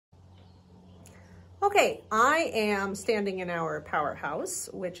Okay, I am standing in our powerhouse,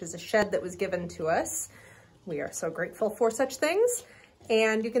 which is a shed that was given to us. We are so grateful for such things.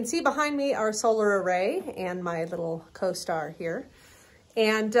 And you can see behind me our solar array and my little co-star here.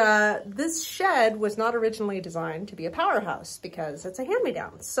 And this shed was not originally designed to be a powerhouse because it's a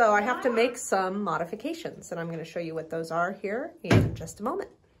hand-me-down. So I have to make some modifications, and I'm going to show you what those are here in just a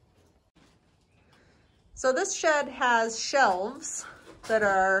moment. So this shed has shelves that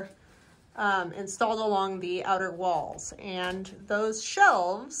are installed along the outer walls, and those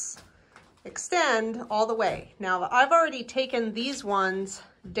shelves extend all the way. Now, I've already taken these ones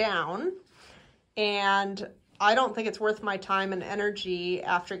down, and I don't think it's worth my time and energy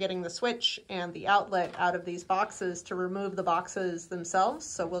after getting the switch and the outlet out of these boxes to remove the boxes themselves.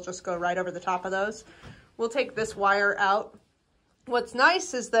 So we'll just go right over the top of those. We'll take this wire out. What's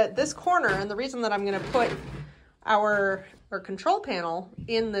nice is that this corner, and the reason that I'm going to put our control panel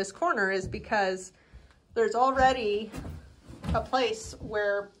in this corner is because there's already a place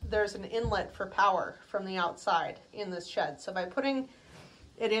where there's an inlet for power from the outside in this shed. So by putting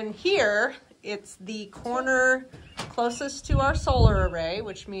it in here, it's the corner closest to our solar array,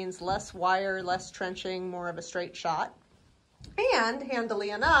 which means less wire, less trenching, more of a straight shot. And handily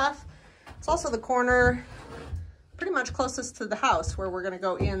enough, it's also the corner pretty much closest to the house where we're going to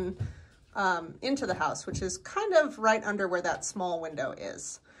go in into the house, which is kind of right under where that small window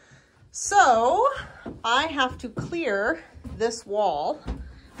is. So I have to clear this wall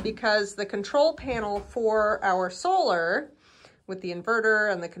because the control panel for our solar with the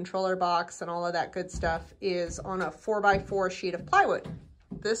inverter and the controller box and all of that good stuff is on a 4x4 sheet of plywood.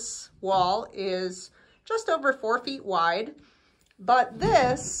 This wall is just over 4 feet wide, but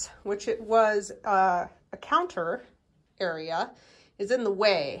this, which it was a counter area, is in the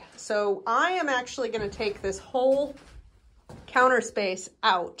way. So I am actually going to take this whole counter space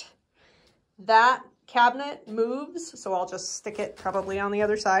out. That cabinet moves, so I'll just stick it probably on the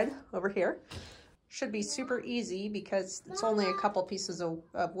other side over here. Should be super easy because it's only a couple pieces of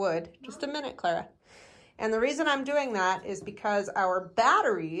wood. Just a minute, Clara. And the reason I'm doing that is because our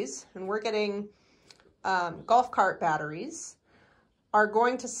batteries, and we're getting golf cart batteries, are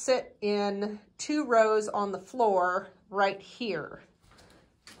going to sit in 2 rows on the floor right here.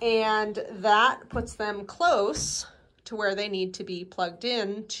 And that puts them close to where they need to be plugged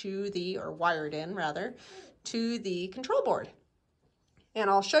in to the, or wired in rather, to the control board. And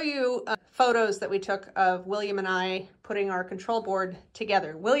I'll show you photos that we took of William and I putting our control board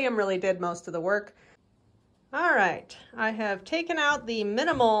together. William really did most of the work. All right, I have taken out the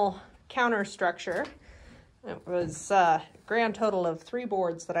minimal counter structure. It was a grand total of 3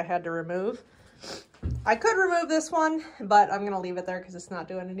 boards that I had to remove. I could remove this one, but I'm going to leave it there because it's not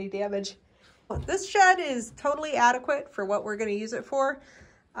doing any damage. This shed is totally adequate for what we're going to use it for.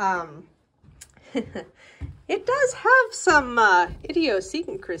 It does have some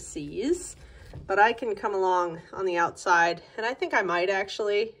idiosyncrasies, but I can come along on the outside, and I think I might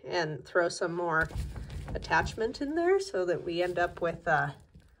actually, and throw some more attachment in there so that we end up with,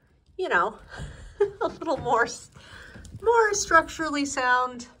 you know, a little more structurally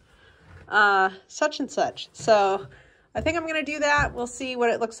sound such and such. So I think I'm going to do that. We'll see what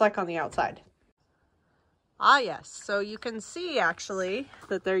it looks like on the outside. Ah, yes. So you can see actually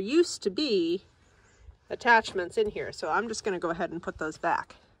that there used to be attachments in here. So I'm just going to go ahead and put those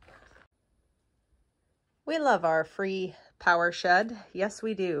back. We love our free power shed. Yes,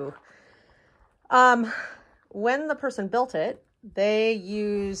 we do. When the person built it, they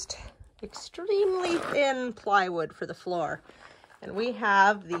used extremely thin plywood for the floor. And we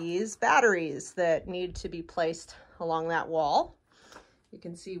have these batteries that need to be placed along that wall. You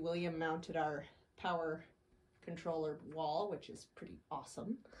can see William mounted our power controller wall, which is pretty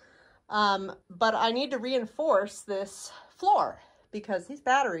awesome. But I need to reinforce this floor because these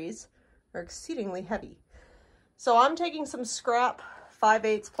batteries are exceedingly heavy. So I'm taking some scrap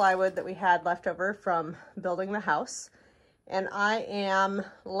 5/8 plywood that we had left over from building the house, and I am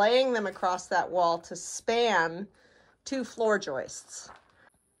laying them across that wall to span 2 floor joists.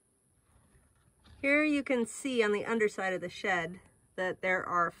 Here you can see on the underside of the shed that there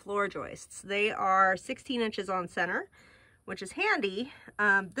are floor joists. They are 16 inches on center, which is handy.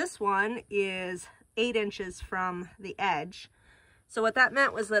 This one is 8 inches from the edge. So what that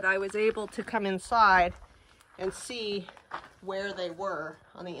meant was that I was able to come inside and see where they were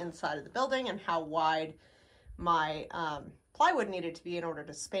on the inside of the building and how wide my plywood needed to be in order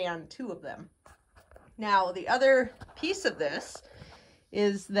to span 2 of them. Now, the other piece of this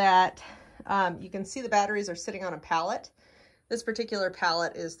is that you can see the batteries are sitting on a pallet. This particular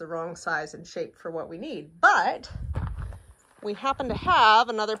pallet is the wrong size and shape for what we need, but we happen to have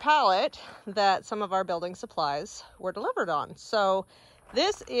another pallet that some of our building supplies were delivered on. So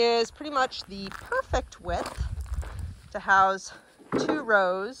this is pretty much the perfect width to house 2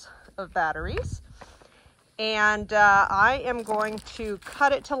 rows of batteries. And I am going to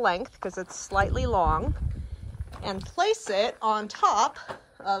cut it to length because it's slightly long and place it on top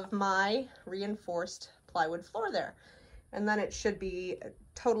of my reinforced plywood floor there. And then it should be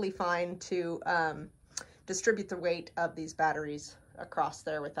totally fine to distribute the weight of these batteries across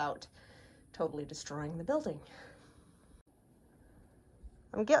there without totally destroying the building.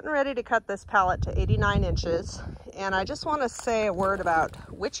 I'm getting ready to cut this pallet to 89 inches, and I just want to say a word about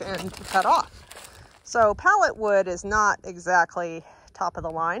which end to cut off. So pallet wood is not exactly top of the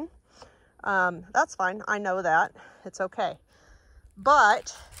line. That's fine, I know that, it's okay.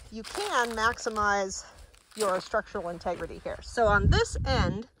 But you can maximize your structural integrity here. So on this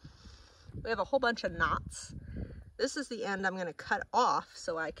end, we have a whole bunch of knots. This is the end I'm going to cut off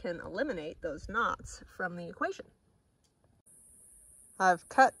so I can eliminate those knots from the equation. I've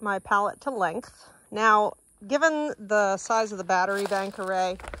cut my pallet to length. Now, given the size of the battery bank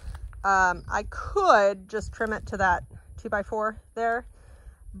array, I could just trim it to that 2x4 there,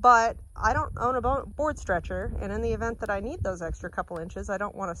 but I don't own a board stretcher, and in the event that I need those extra couple inches, I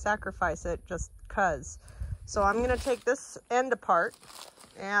don't want to sacrifice it just cause. So I'm going to take this end apart,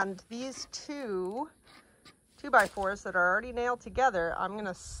 and these 2x4s that are already nailed together, I'm going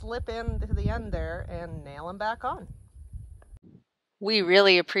to slip into the end there and nail them back on. We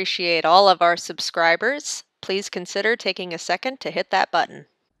really appreciate all of our subscribers. Please consider taking a second to hit that button.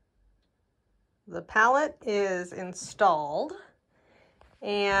 The pallet is installed,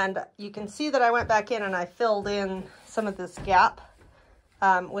 and you can see that I went back in and I filled in some of this gap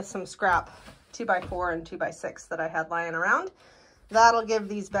with some scrap 2x4 and 2x6 that I had lying around. That'll give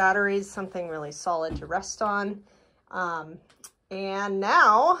these batteries something really solid to rest on. And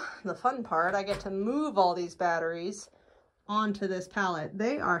now, the fun part, I get to move all these batteries onto this pallet.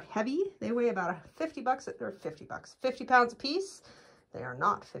 They are heavy. They weigh about 50 pounds a piece. They are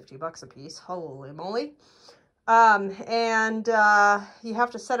not 50 bucks a piece. Holy moly. And you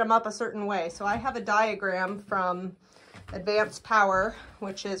have to set them up a certain way. So I have a diagram from Advanced Power,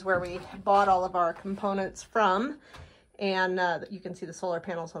 which is where we bought all of our components from. And you can see the solar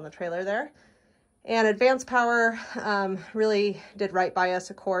panels on the trailer there. And Advanced Power really did right by us,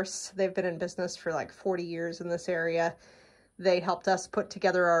 of course. They've been in business for like 40 years in this area. They helped us put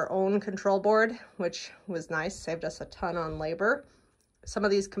together our own control board, which was nice, saved us a ton on labor. Some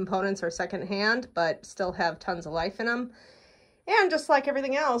of these components are secondhand, but still have tons of life in them. And just like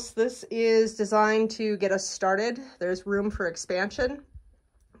everything else, this is designed to get us started. There's room for expansion.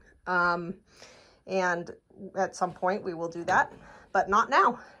 And at some point we will do that, but not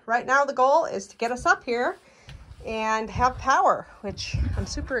now. Right now the goal is to get us up here and have power, which I'm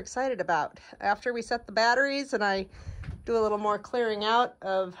super excited about. After we set the batteries and I do a little more clearing out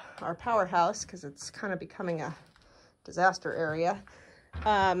of our powerhouse, because it's kind of becoming a disaster area,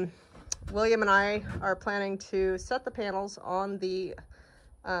 William and I are planning to set the panels on the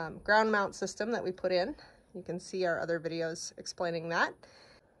ground mount system that we put in. You can see our other videos explaining that.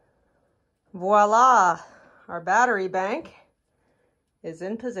 Voila! Our battery bank is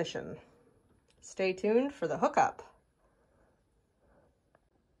in position. Stay tuned for the hookup.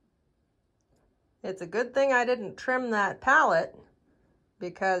 It's a good thing I didn't trim that pallet,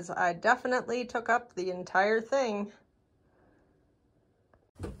 because I definitely took up the entire thing.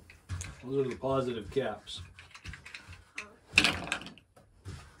 Those are the positive caps.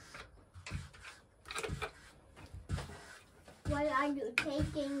 Why are you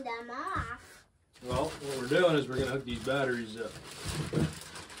taking them off? Well, what we're doing is we're going to hook these batteries up.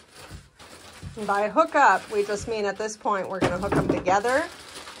 And by hook up, we just mean at this point we're going to hook them together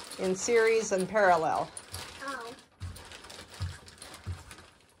in series and parallel. Oh.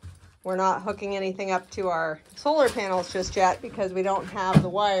 We're not hooking anything up to our solar panels just yet because we don't have the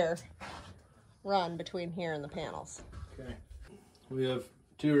wire run between here and the panels. Okay. We have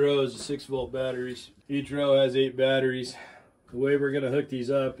 2 rows of 6-volt batteries. Each row has 8 batteries. The way we're going to hook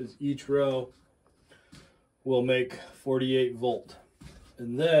these up is each row will make 48 volt.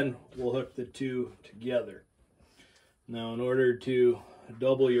 And then we'll hook the 2 together. Now, in order to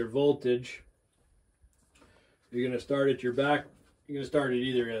double your voltage, you're going to start at your back. You're going to start at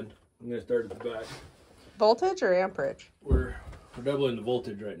either end. I'm going to start at the back. Voltage or amperage? We're doubling the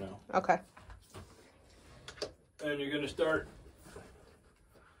voltage right now. Okay. And you're going to start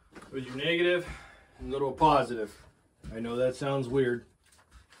with your negative and go to a positive. I know that sounds weird,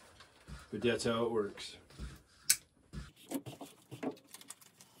 but that's how it works.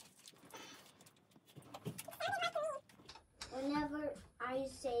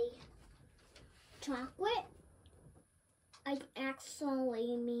 chocolate. I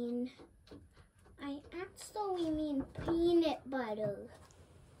actually mean peanut butter.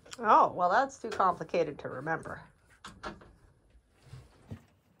 Oh, well, that's too complicated to remember.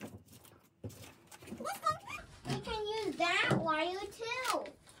 We can use that wire too.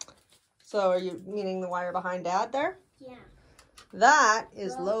 So are you meaning the wire behind Dad there? Yeah. That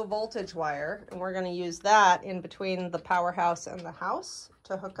is low voltage wire, and we're going to use that in between the powerhouse and the house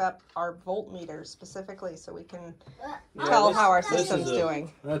to hook up our voltmeters specifically so we can tell how our system's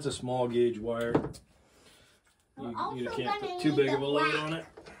doing. That's a small gauge wire. You can't put too big of a load on it.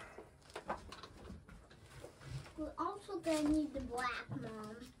 We're also going to need the black,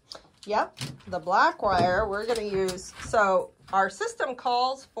 Mom. Yep, the black wire we're going to use. So our system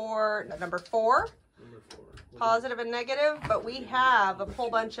calls for number 4. Positive and negative, but we have a whole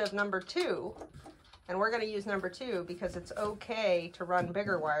bunch of number 2, and we're going to use number 2 because it's okay to run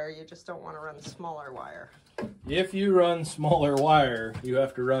bigger wire. You just don't want to run smaller wire. If you run smaller wire, you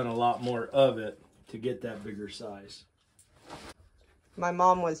have to run a lot more of it to get that bigger size. My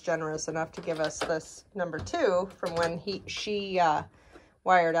mom was generous enough to give us this number 2 from when she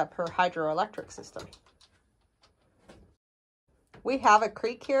wired up her hydroelectric system. We have a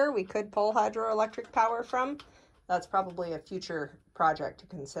creek here we could pull hydroelectric power from. That's probably a future project to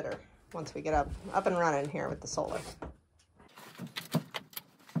consider once we get up and running here with the solar.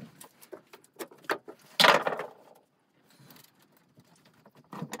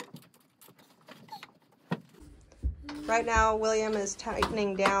 Right now, William is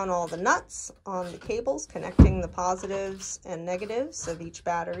tightening down all the nuts on the cables connecting the positives and negatives of each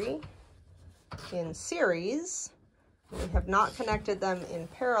battery in series. We have not connected them in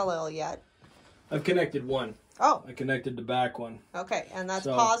parallel yet. I've connected one. Oh. I connected the back one. Okay, and that's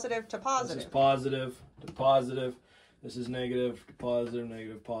positive to positive. This is positive to positive. This is negative to positive,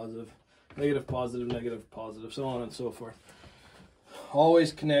 negative, positive, negative, positive, negative, positive, so on and so forth.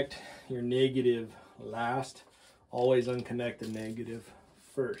 Always connect your negative last. Always unconnect the negative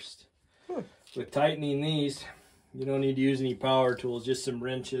first. With tightening these, you don't need to use any power tools, just some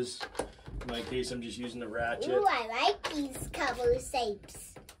wrenches. In my case, I'm just using the ratchet. Ooh, I like these cover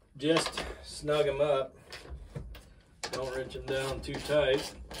shapes. Just snug them up. Don't wrench them down too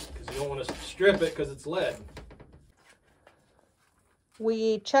tight because you don't want to strip it because it's lead.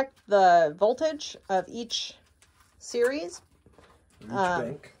 We checked the voltage of each series.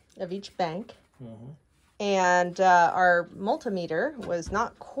 Of each bank. And our multimeter was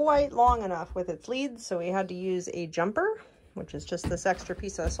not quite long enough with its leads, so we had to use a jumper, which is just this extra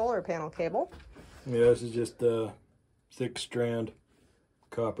piece of solar panel cable. Yeah, this is just a 6-strand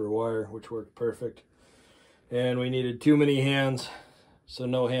copper wire, which worked perfect. And we needed too many hands, so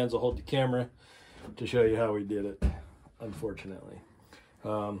no hands will hold the camera to show you how we did it, unfortunately.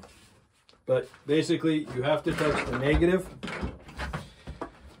 But basically, you have to touch the negative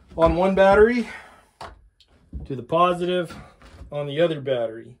on one battery to the positive on the other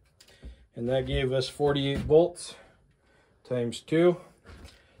battery. And that gave us 48 volts times 2.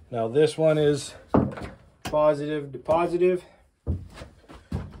 Now this one is positive to positive.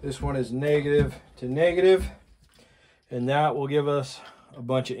 This one is negative to negative. And that will give us a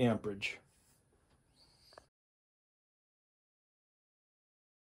bunch of amperage.